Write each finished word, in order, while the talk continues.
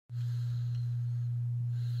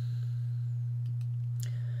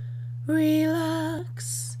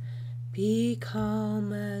Relax, be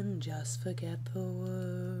calm and just forget the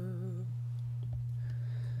world.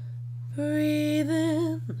 Breathe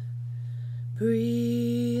in,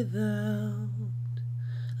 breathe out.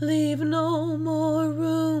 Leave no more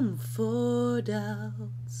room for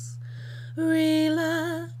doubts.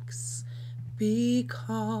 Relax, be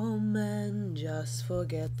calm and just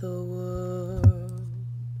forget the world.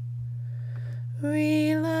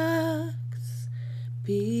 Relax,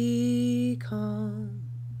 be calm.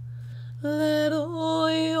 Let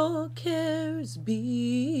all your cares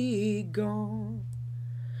be gone.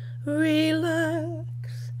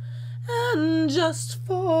 Relax and just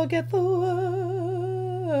forget the world.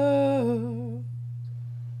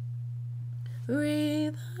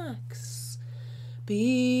 Relax,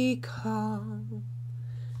 be calm,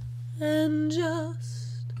 and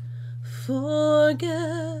just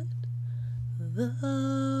forget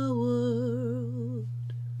the world.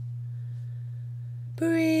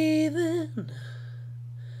 Breathe in,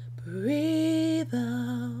 breathe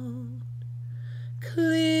out.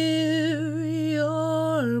 Clear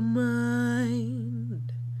your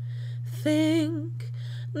mind. Think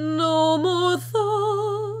no more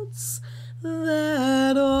thoughts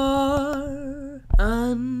that are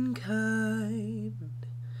unkind.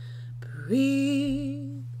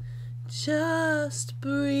 Breathe, just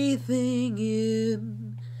breathing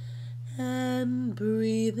in and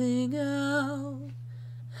breathing out,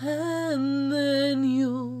 and then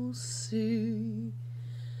you'll see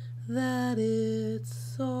that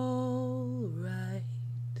it's all right.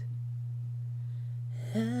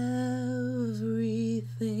 Everything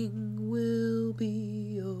will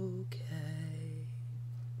be okay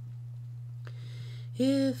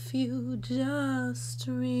if you just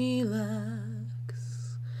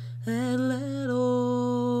relax and let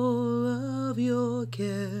all of your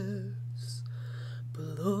cares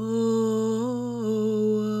blow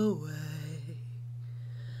away.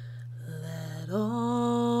 Let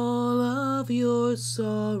all of your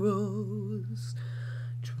sorrows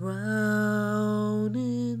drown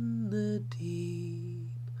in the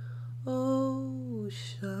deep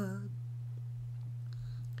ocean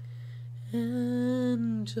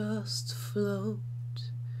and just float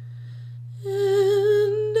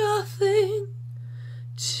in nothing,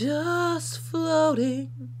 just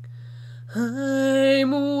floating.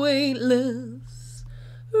 I'm weightless,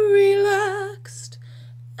 relaxed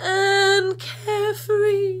and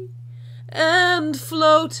carefree and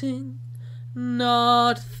floating,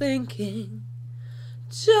 not thinking,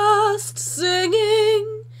 just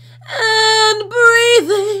singing and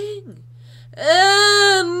breathing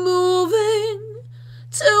and moving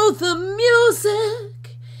to the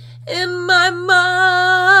music in my mind.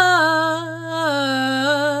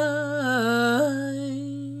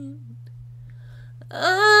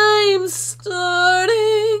 I'm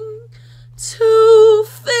starting to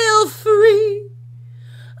feel free.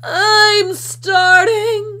 I'm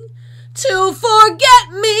starting to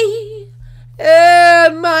forget me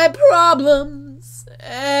and my problems,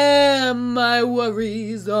 and my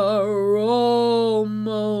worries are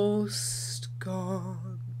almost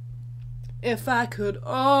gone. If I could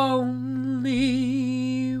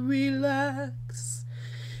only relax,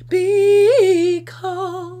 be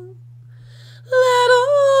calm, let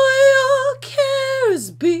all your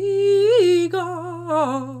cares be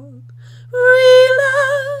gone.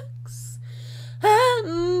 Relax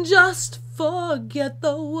and just forget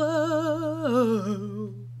the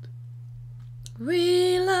world.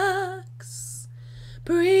 Relax,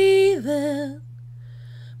 breathe in,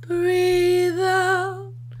 breathe out.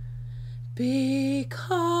 Be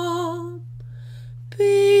calm,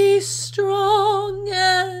 be strong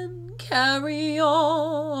and carry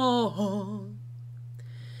on.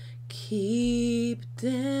 Keep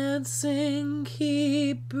dancing,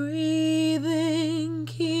 keep breathing,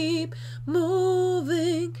 keep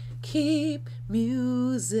moving, keep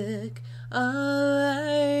music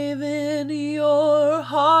alive in your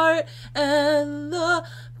heart, and the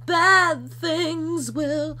bad things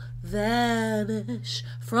will vanish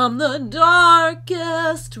from the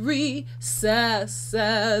darkest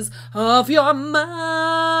recesses of your mind,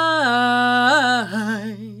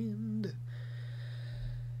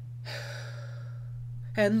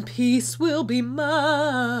 and peace will be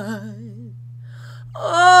mine.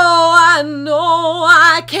 Oh, I know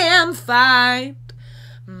I can find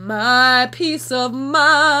my peace of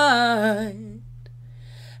mind,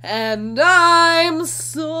 and I'm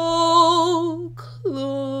so close.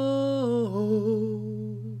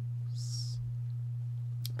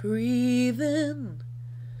 Breathe in,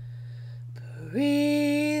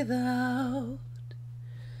 breathe out,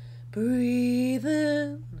 breathe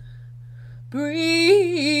in,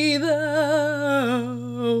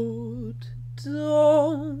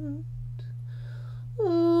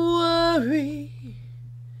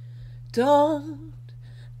 Don't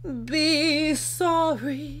be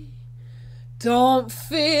sorry. Don't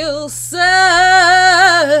feel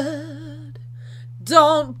sad.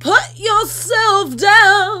 Don't put yourself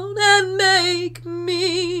down and make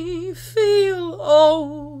me feel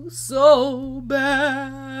oh so bad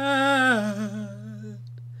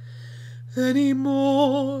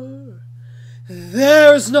anymore.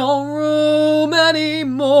 There's no room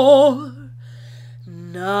anymore.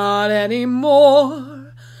 Not anymore.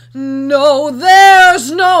 No,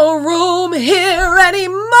 there's no room here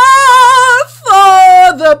anymore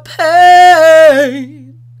for the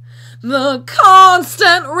pain. The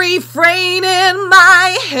constant refrain in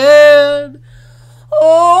my head.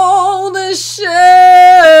 Oh, the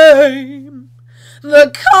shame.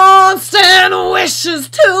 The constant wishes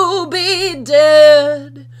to be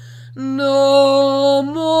dead. No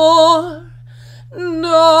more.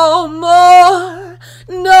 No more.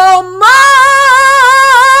 No more.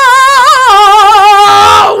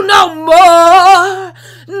 No more.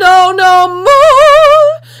 No, no more.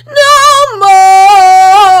 No more.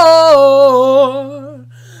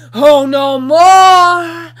 Oh, no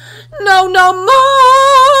more. No, no more.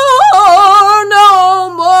 No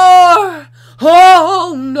more.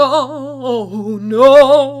 Oh, no,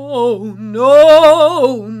 no,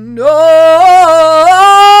 no, no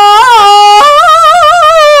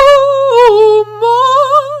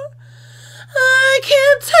more. I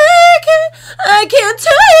can't take it. I can't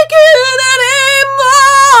take it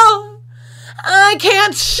anymore. I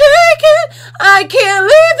can't shake it. I can't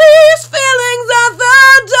leave these feelings at the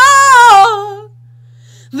door.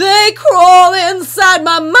 They crawl inside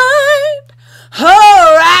my mind,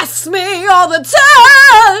 harass me all the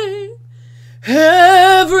time.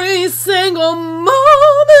 Every single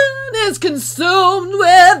moment is consumed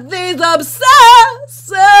with these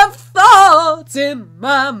obsessive thoughts in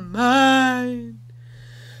my mind.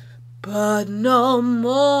 But no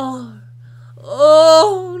more,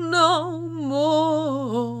 oh no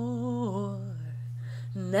more.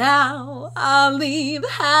 Now I'll leave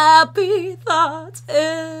happy thoughts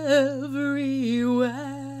everywhere.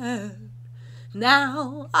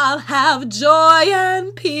 Now I'll have joy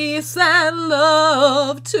and peace and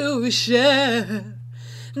love to share.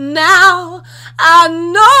 Now I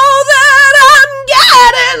know that I'm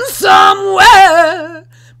getting somewhere,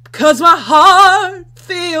 'cause my heart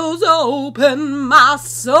feels open, my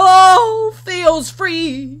soul feels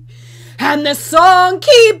free, and this song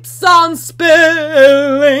keeps on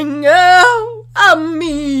spilling out of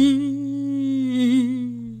me.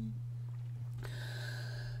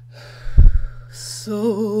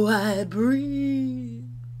 So I breathe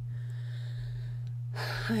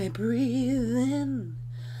in,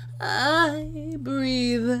 I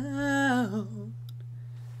breathe out,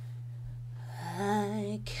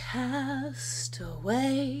 I cast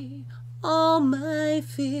away all my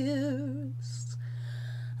fears.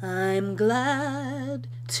 I'm glad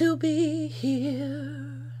to be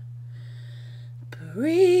here,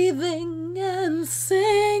 breathing and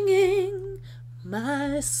singing.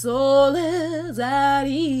 My soul is at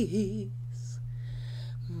ease,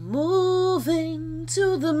 moving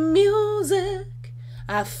to the music.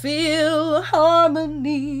 I feel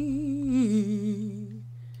harmony.